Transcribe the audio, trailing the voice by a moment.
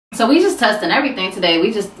So we just testing everything today.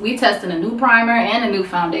 We testing a new primer and a new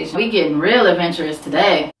foundation. We getting real adventurous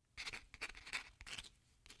today.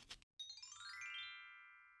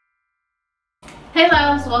 Hey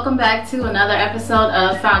loves, welcome back to another episode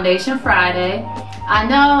of Foundation Friday. I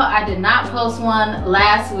know I did not post one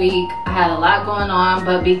last week. I had a lot going on,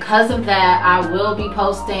 but because of that, I will be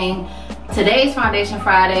posting today's Foundation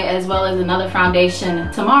Friday as well as another foundation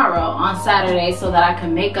tomorrow on Saturday so that I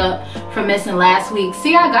can make up for missing last week.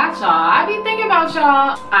 See, I got y'all. I be thinking about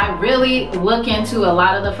y'all. I really look into a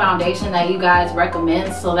lot of the foundation that you guys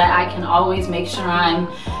recommend so that I can always make sure I'm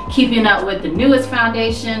keeping up with the newest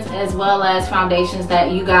foundations as well as foundations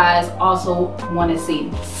that you guys also want to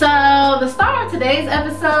see. So the star of today's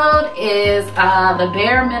episode is the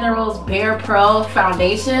Bare Minerals Bare Pro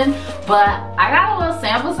foundation, but I got a little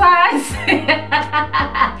sample size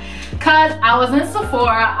cause I was in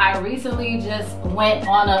Sephora. I recently just went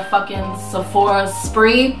on a fucking Sephora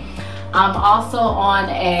spree. I'm also on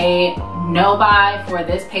a no buy for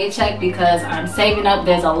this paycheck because I'm saving up.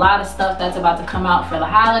 There's a lot of stuff that's about to come out for the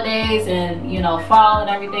holidays and, you know, fall and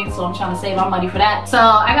everything, so I'm trying to save my money for that. So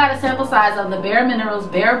I got a sample size of the Bare Minerals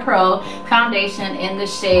Bare Pro foundation in the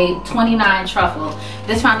shade 29 Truffle.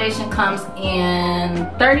 This foundation comes in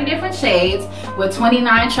 30 different shades, with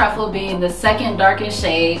 29 Truffle being the second darkest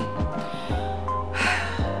shade.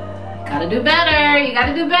 Gotta do better, you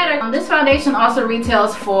gotta do better. This foundation also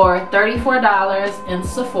retails for $34 in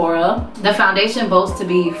Sephora. The foundation boasts to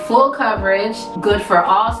be full coverage, good for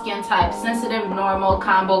all skin types, sensitive, normal,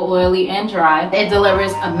 combo, oily, and dry. It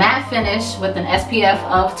delivers a matte finish with an SPF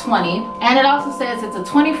of 20. And it also says it's a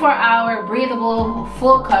 24-hour breathable,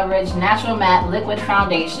 full coverage, natural matte liquid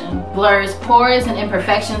foundation. Blurs pores and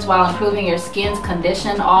imperfections while improving your skin's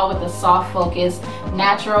condition, all with a soft focus,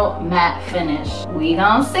 natural matte finish. We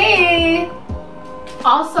gonna see.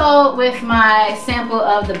 Also, with my sample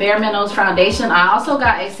of the Bare Minerals foundation, I also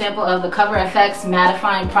got a sample of the Cover FX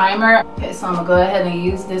Mattifying Primer. Okay, so I'm gonna go ahead and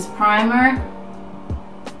use this primer.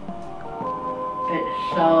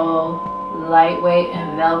 It's so lightweight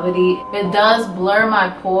and velvety. It does blur my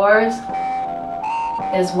pores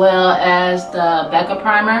as well as the Becca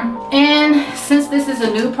primer. And since this is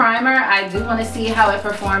a new primer, I do want to see how it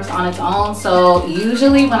performs on its own. So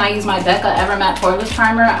usually when I use my Becca Evermatte Poreless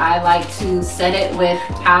primer, I like to set it with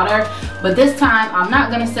powder. But this time I'm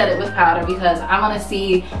not gonna set it with powder because I want to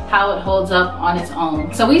see how it holds up on its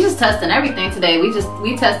own. So we just testing everything today. We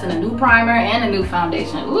testing a new primer and a new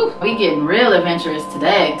foundation. Ooh, we getting real adventurous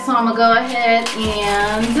today. So I'm gonna go ahead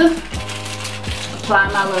and apply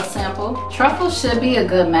my little sample. Truffle should be a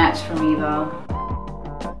good match for me though.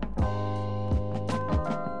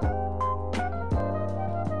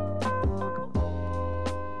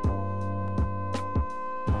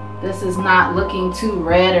 This is not looking too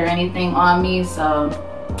red or anything on me, so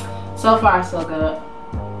far so good.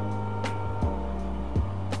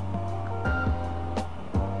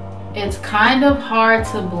 It's kind of hard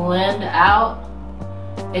to blend out.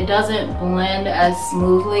 It doesn't blend as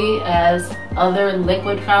smoothly as other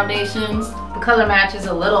liquid foundations. The color match is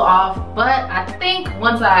a little off, but I think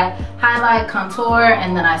once I highlight, contour,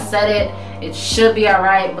 and then I set it, it should be all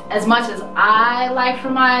right. As much as I like for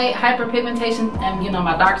my hyperpigmentation and, you know,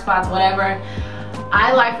 my dark spots, whatever,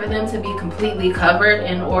 I like for them to be completely covered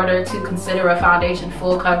in order to consider a foundation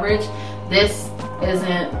full coverage. This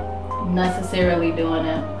isn't necessarily doing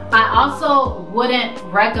it. I also wouldn't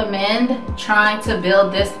recommend trying to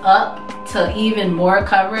build this up to even more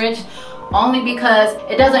coverage, only because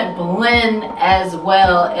it doesn't blend as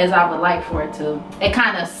well as I would like for it to. It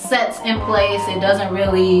kind of sets in place. It doesn't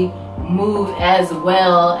really move as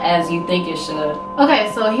well as you think it should.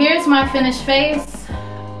 Okay, so here's my finished face.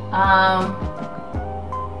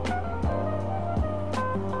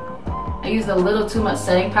 I used a little too much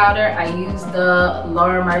setting powder. I used the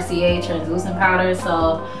Mercier Transluscent powder,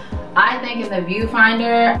 so I think in the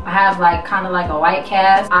viewfinder I have like kind of like a white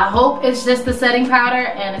cast. I hope it's just the setting powder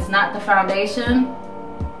and it's not the foundation.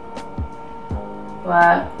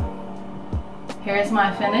 But here's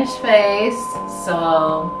my finished face.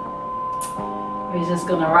 So we're just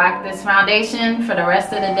gonna rock this foundation for the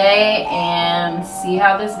rest of the day and see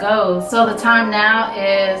how this goes. So the time now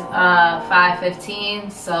is 5:15,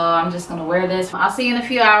 so I'm just gonna wear this. I'll see you in a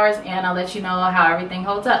few hours and I'll let you know how everything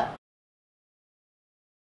holds up.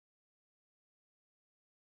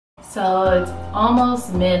 So it's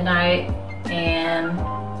almost midnight and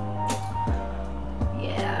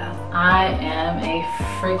yeah, I am a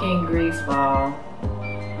freaking grease ball.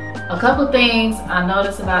 A couple things I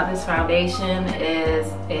noticed about this foundation is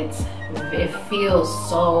it feels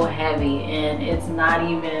so heavy and it's not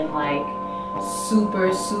even like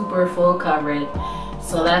super full coverage.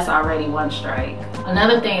 So that's already one strike.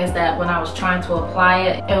 Another thing is that when I was trying to apply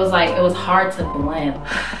it, it was hard to blend.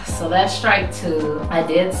 So that's strike 2. I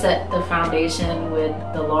did set the foundation with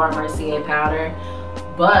the Mercier powder,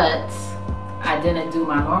 but I didn't do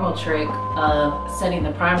my normal trick of setting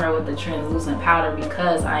the primer with the translucent powder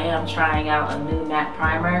because I am trying out a new matte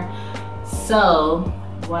primer. So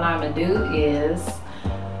what I'm gonna do is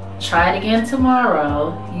try it again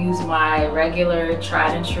tomorrow, use my regular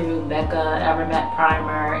tried and true Becca Ever Matte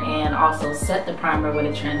primer, and also set the primer with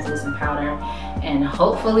a translucent powder. And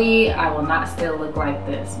hopefully I will not still look like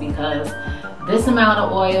this, because this amount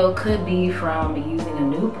of oil could be from using a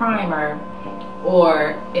new primer,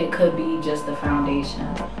 or it could be just the foundation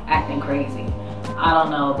acting crazy. I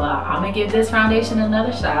don't know, but I'm gonna give this foundation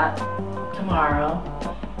another shot tomorrow,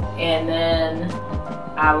 and then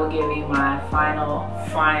I will give you my final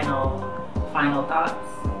thoughts.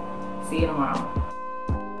 See you tomorrow.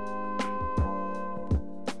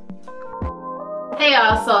 Hey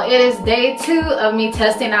y'all, so it is day 2 of me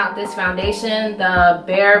testing out this foundation, the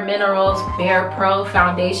Bare Minerals Bare Pro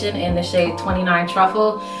foundation in the shade 29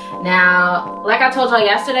 Truffle. Now, like I told y'all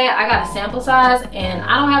yesterday, I got a sample size and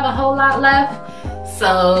I don't have a whole lot left,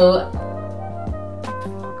 so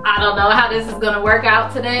I don't know how this is gonna work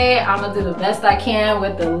out today. I'm gonna do the best I can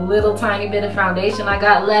with the little tiny bit of foundation I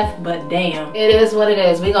got left, but damn, it is what it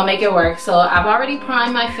is. We gonna make it work. So I've already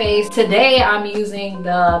primed my face. Today I'm using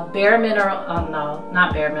the Bare Minerals, no,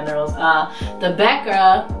 not Bare Minerals, the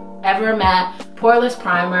Becca Ever Matte Poreless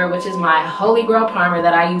primer, which is my holy grail primer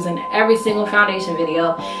that I use in every single foundation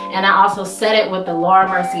video. And I also set it with the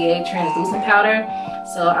Mercier translucent powder.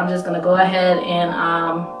 So I'm just gonna go ahead and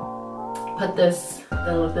put this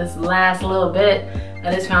last little bit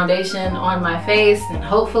of this foundation on my face, and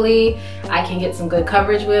hopefully I can get some good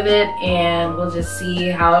coverage with it, and we'll just see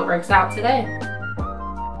how it works out today.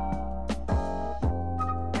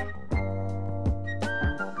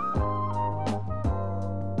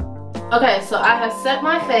 Okay, so I have set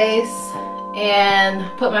my face and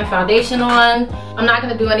put my foundation on. I'm not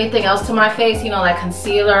gonna do anything else to my face, you know, like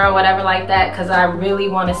concealer or whatever like that, because I really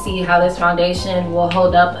want to see how this foundation will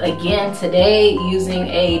hold up again today using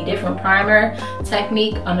a different primer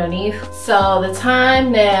technique underneath. So the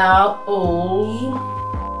time now,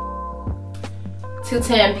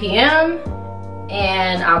 2:10 p.m.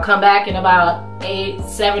 and I'll come back in about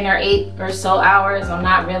 7 or 8 or so hours. I'm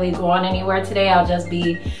not really going anywhere today. I'll just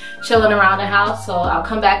be chilling around the house. So I'll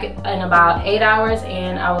come back in about 8 hours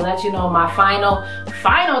and I will let you know my final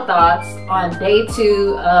thoughts on day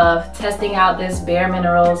 2 of testing out this Bare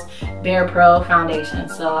Minerals Bare Pro foundation.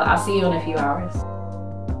 So I'll see you in a few hours.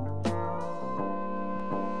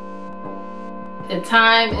 The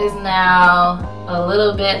time is now a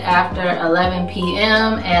little bit after 11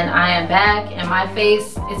 p.m. and I am back, and my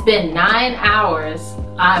face, it's been 9 hours.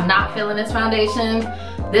 I'm not feeling this foundation.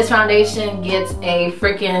 This foundation gets a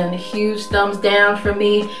freaking huge thumbs down from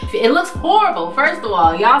me. It looks horrible, first of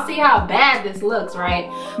all. Y'all see how bad this looks, right?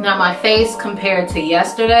 Now my face compared to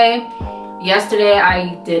yesterday. Yesterday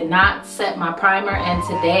I did not set my primer, and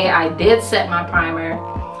today I did set my primer.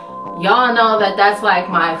 Y'all know that that's like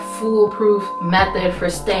my foolproof method for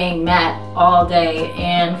staying matte all day,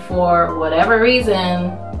 and for whatever reason,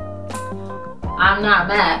 I'm not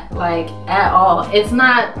matte, like, at all. It's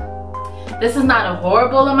not, this is not a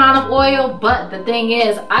horrible amount of oil, but the thing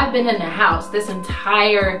is, I've been in the house this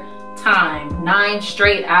entire time, 9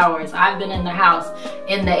 straight hours. I've been in the house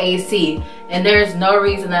in the AC, and there's no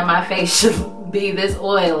reason that my face should be this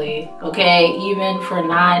oily, okay, even for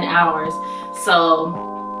 9 hours. So,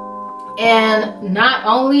 and not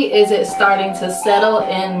only is it starting to settle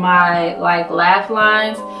in my like laugh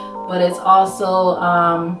lines, but it's also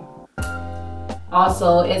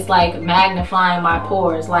it's like magnifying my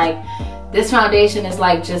pores. Like, this foundation is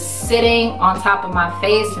like just sitting on top of my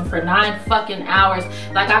face, and for 9 fucking hours,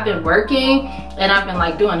 like, I've been working and I've been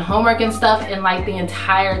like doing homework and stuff, and like the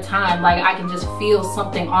entire time, like, I can just feel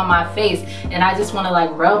something on my face, and I just want to like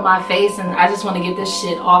rub my face, and I just want to get this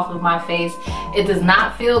shit off of my face. It does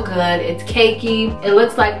not feel good. It's cakey. It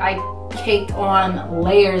looks like I caked on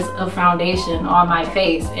layers of foundation on my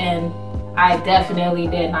face, and I definitely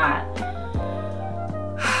did not.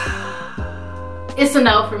 It's a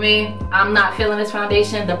no for me. I'm not feeling this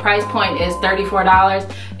foundation. The price point is $34.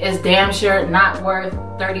 It's damn sure not worth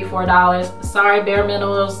 $34. Sorry, Bare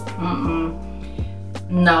Minerals.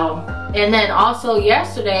 No. And then also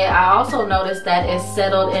yesterday, I also noticed that it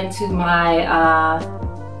settled into my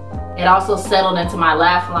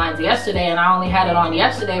laugh lines yesterday, and I only had it on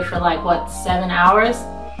yesterday for like, what, 7 hours?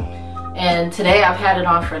 and today I've had it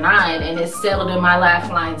on for 9 and it settled in my lash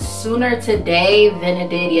line sooner today than it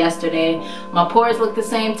did yesterday. My pores look the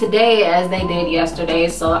same today as they did yesterday,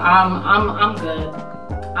 so I'm good.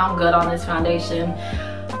 I'm good on this foundation.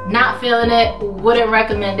 Not feeling it, wouldn't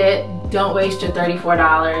recommend it. Don't waste your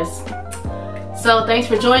 $34. So thanks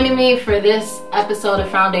for joining me for this episode of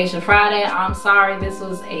Foundation Friday. I'm sorry this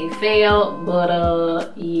was a fail,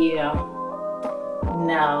 but yeah,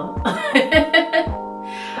 no.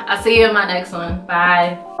 I'll see you in my next one.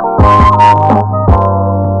 Bye.